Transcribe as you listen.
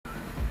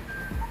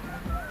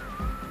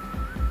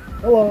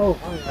Hello,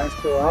 hi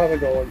Astro, how's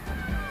it going?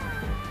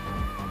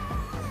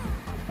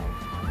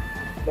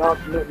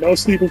 No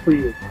sleeping for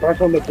you.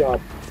 Back on the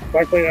job.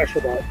 Back playing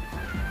Astrobot.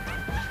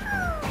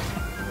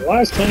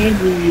 Last time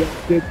we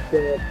did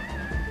the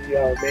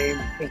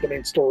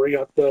main story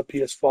of the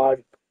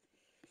PS5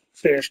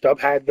 finished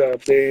up, had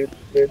the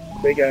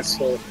big ass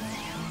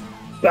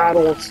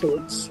battle of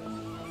sorts,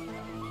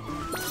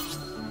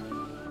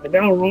 and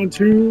now we're on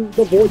to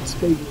the Void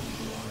stages.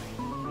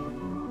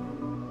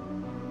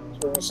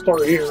 So we'll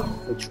start here,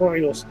 the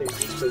Triangle stages,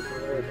 because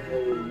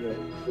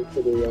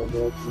for the world,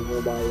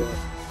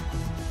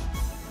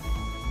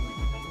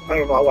 I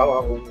don't know how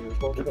long it is,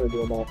 but we're just going to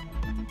do them all.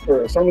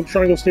 Alright, start with the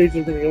Triangle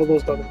stages, and all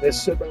those done in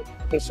this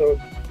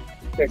episode.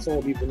 Next one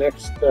will be the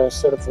next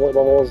set of 4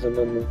 levels, and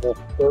then the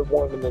third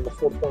one, and then the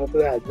fourth one after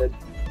that.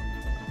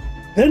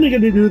 Then they're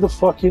going to do the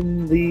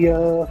fucking, the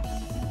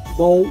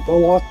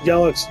Lost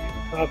Galaxy.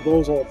 Have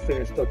those all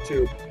finished up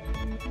too.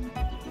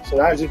 So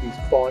that should be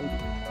fun.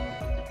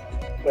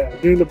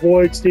 But doing the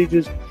Void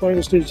stages,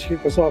 Triangle stages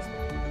kick us off.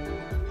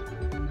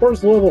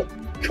 First level,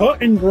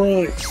 cut and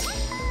grind. Let's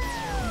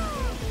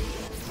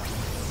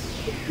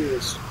do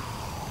this.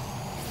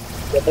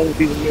 That other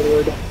piece of the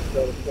other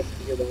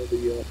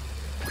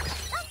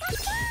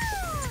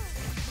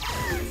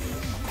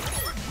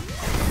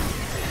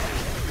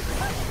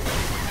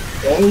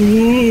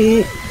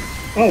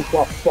oh,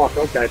 well, fuck,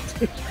 okay.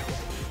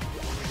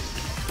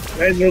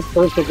 And this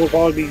first will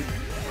probably be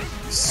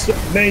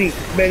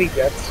many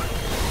deaths.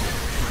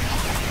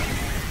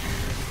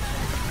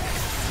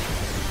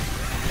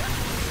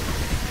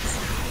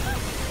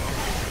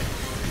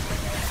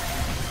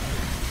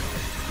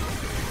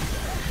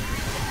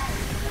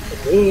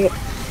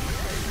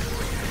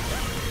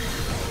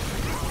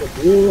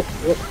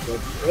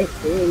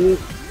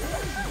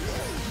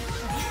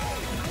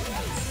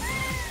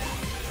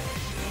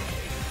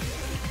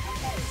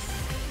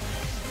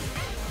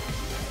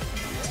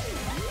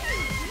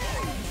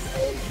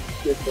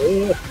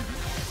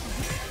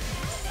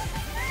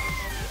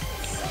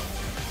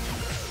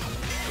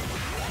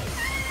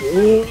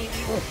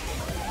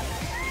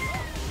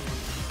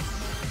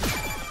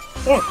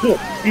 Oh, cool.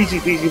 Easy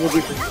peasy, we'll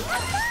do this.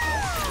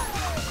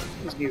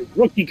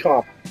 Rookie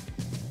cop.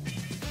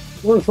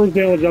 We're the first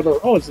damage ever.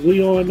 Oh, it's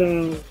Leon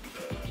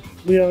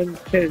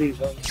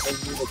Kennedy's on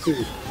Unit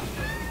 2.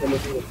 On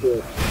Unit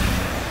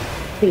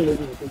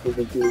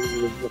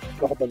 4.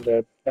 Cop on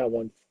that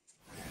one.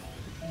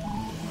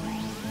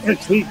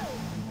 Alright, sweet.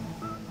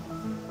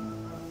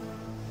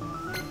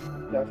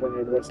 That's when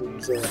the rest of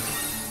these,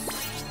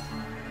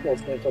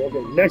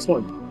 okay, next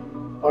one.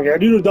 Okay, I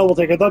do the double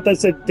take. I thought that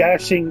said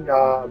dashing,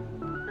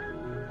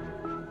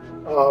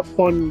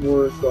 fun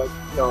word, but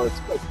no, it's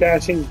a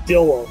dashing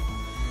dillo.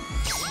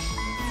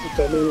 I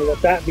don't know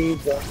what that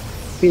means, but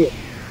do it.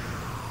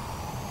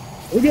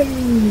 We're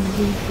getting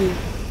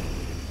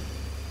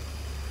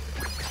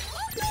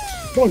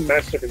one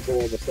master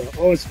control of this stuff.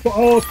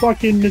 Oh,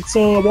 fucking, it's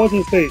what's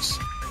his face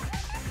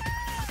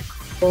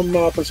from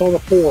Persona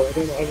 4. I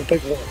don't know how to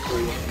take one for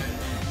you.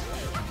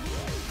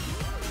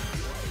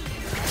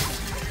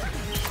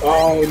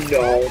 Oh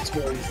no, it's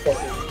going to be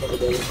fucking one of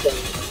those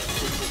things.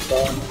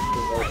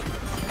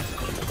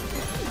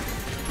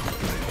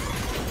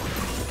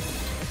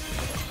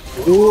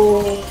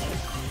 Ooh.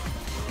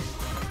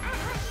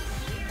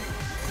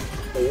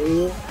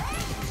 Ooh.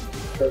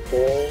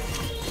 Careful.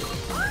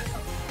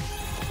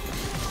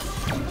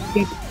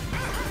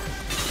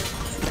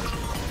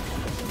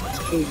 Let's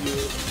kill you.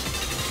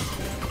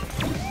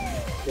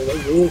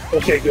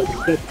 Okay, good.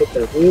 Good. Put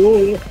there.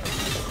 Ooh.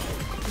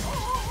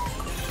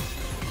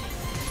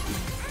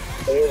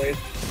 Anyway.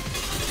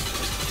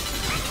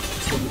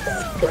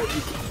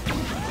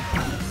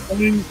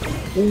 Coming.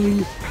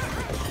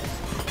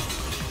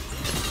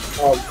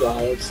 Oh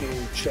god, I've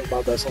seen shit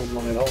about this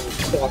online. Oh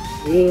fuck.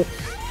 Ugh.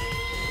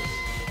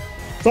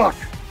 Fuck!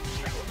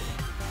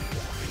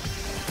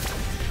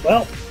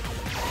 Well.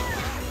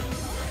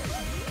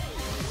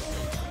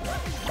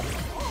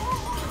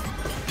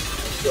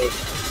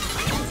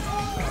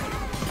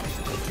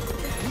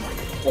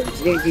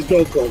 It's gonna just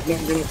go for it. It's not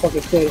gonna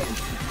fucking slow down.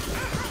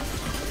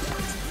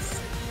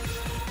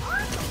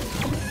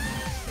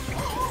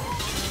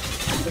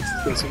 That's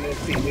facing that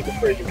make it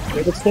crazy.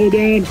 Never slow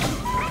down.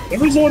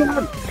 Never slow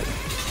down.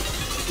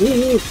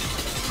 Ooh.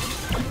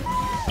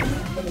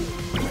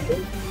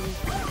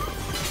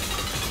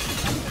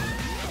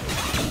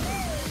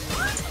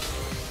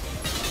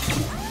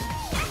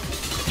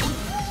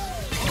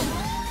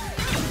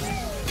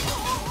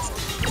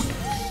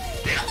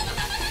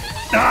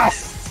 Ah!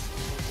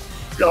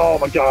 Oh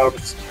my god.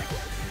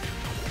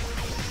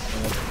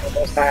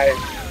 Almost had it.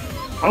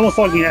 Almost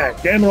fucking had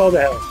it. Damn it all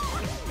the hell.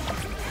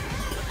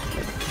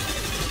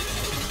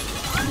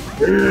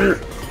 Urgh.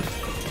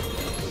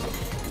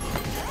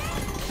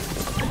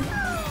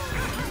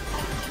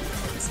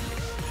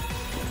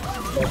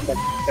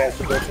 Up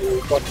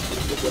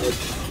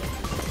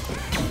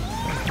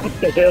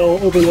the hill,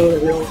 over the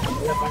hill,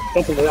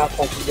 something to that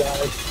fucking guy.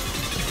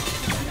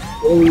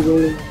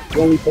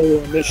 Roly poly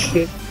on this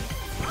shit.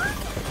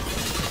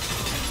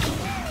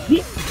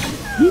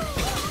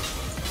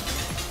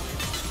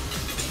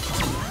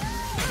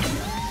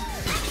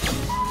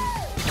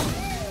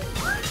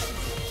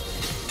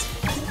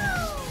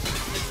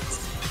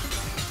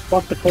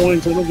 Fuck the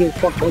coins. I don't give a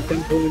fuck about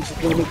them coins.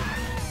 Get them.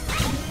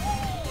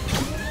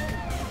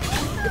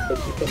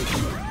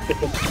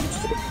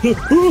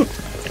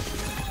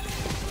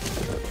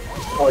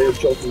 Oh, you're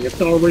joking. It's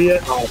not over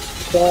yet? Oh,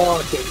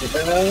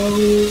 fucking hell.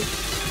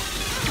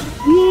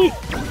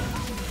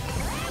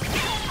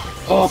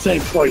 Oh,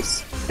 thank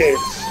Christ. Okay.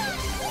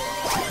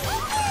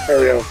 There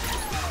we go.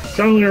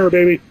 Trial and error,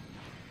 baby.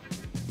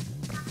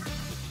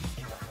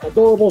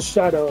 Adorable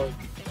Shadow.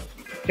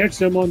 Catch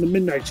them on the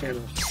Midnight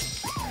Channel.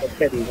 The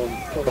petty one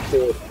on the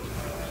floor.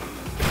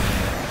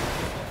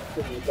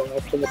 Going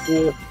up to the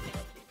floor.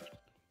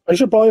 I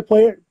should probably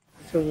play it.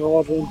 So we'll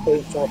have one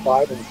play Star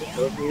 5 and get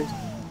those games.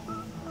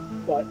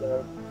 But,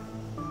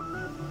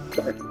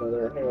 sorry,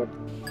 there. Anyway.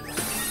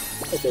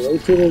 Okay,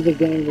 those two ones are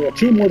done. We got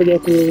two more to go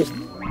through.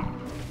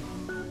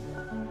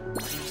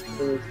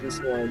 There's this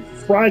one.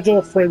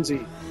 Fragile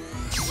Frenzy.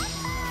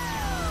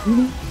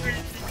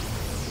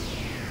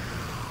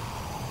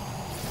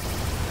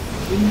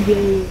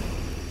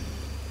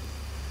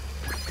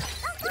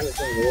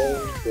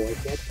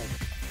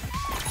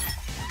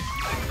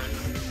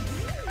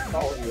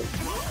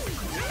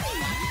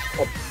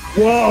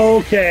 Whoa,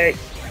 okay.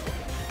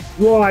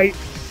 Right.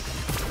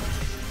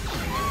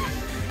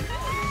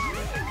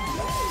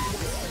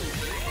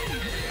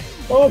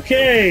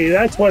 Okay,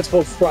 that's what's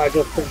called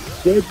fragile.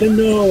 Good to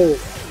know.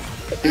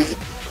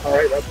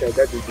 Alright, okay,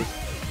 that's easy.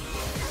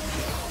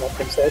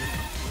 Nothing said.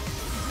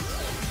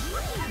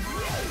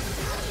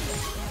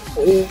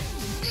 Oh,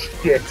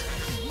 shit.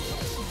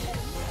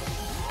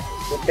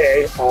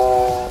 Okay,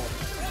 so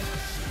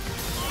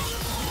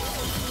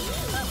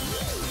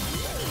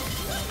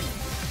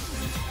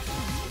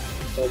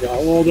yeah,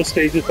 all the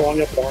stages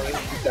falling apart.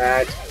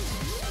 That.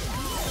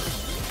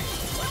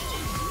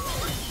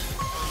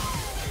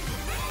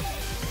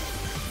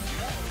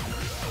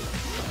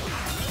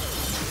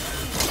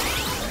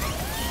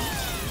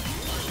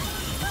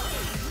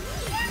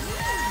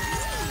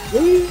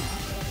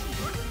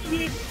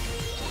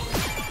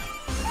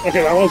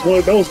 Okay, that was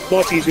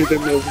much easier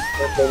than the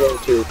other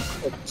two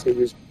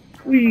stages.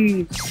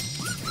 Whee!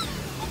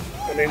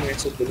 I mean,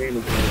 it's just the name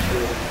of the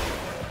game.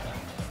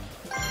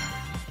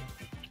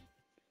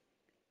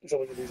 Let's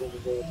look at these other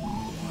ones.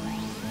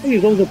 I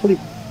think those are pretty.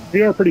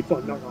 They are pretty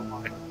fun. Not gonna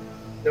lie.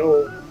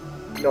 No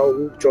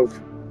joke.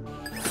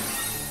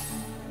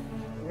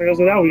 Because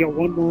of that, we got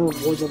one more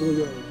over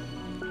the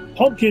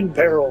Pumpkin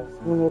Barrel. I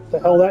don't know what the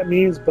hell that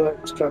means, but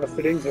it's kind of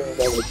fitting here.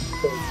 I would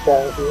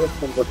fall here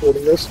when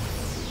recording this.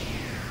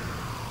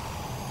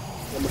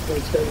 And the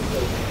point standing.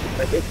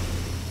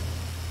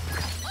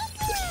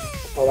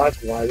 Oh,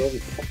 that's why. Those are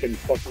fucking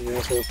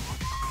assholes.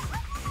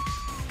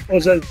 Oh,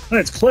 is that?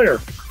 That's Claire.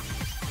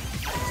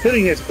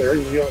 Fitting it's Claire.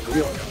 We don't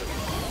know.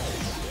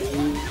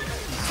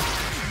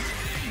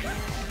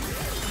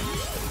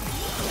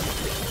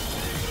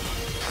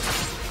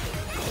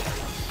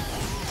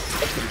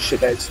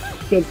 Shitheads.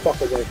 Good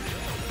fuck away.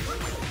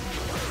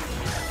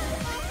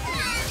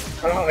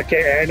 Oh,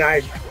 okay, and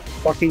I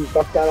fucking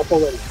fucked that up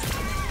already.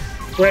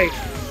 Great.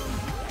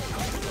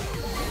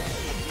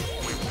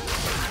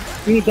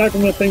 You attack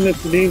from the thing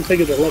that's the name take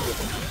it to level.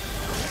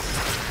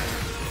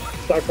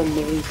 Attack from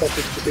the main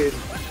fucking stupid.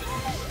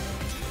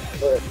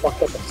 Oh,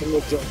 fucked up a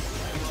single jump.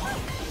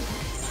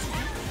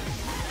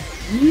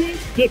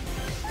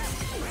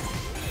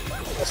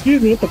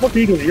 Excuse me, what the fuck are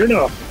you doing? You're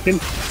not.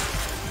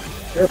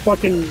 You're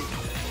fucking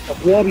a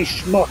blobby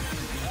schmuck.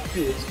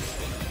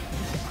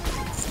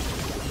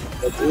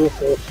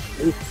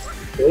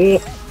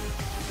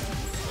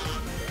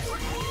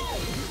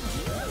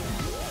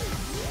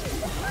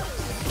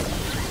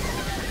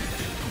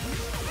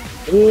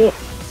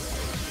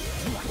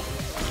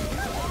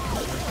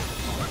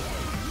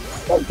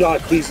 Oh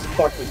god, Jesus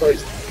fucking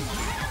Christ.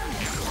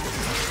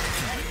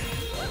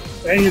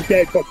 And you're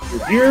dead, fucking.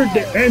 You're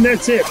dead, and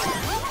that's it.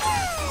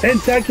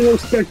 Tentacular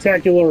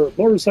Spectacular,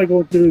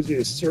 motorcycle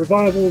enthusiast,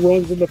 survival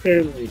runs in the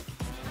family.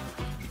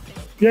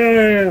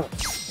 Yeah!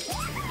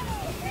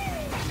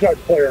 Got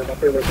Claire, my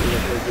favorite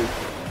thing.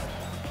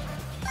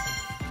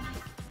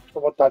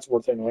 For what that's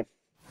worth, anyway.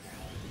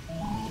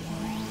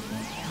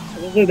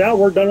 Other than that,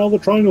 we're done all the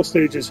triangle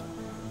stages.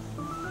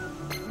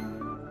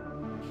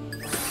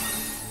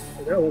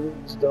 And that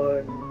one's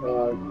done.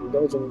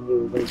 Those are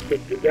the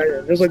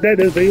just like that,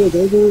 this video is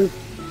over.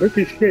 Quick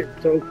as shit,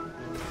 so.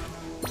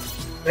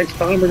 Next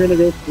time we're gonna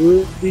go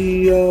through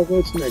the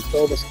what's next?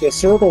 All the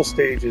circle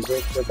stages,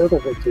 the purple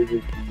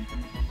stages.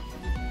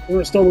 We're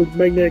gonna start with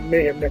Magnetic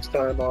Mayhem next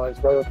time on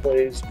Surv1vor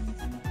Plays.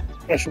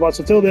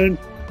 Until then,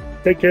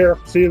 take care.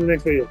 See you in the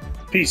next video.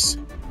 Peace.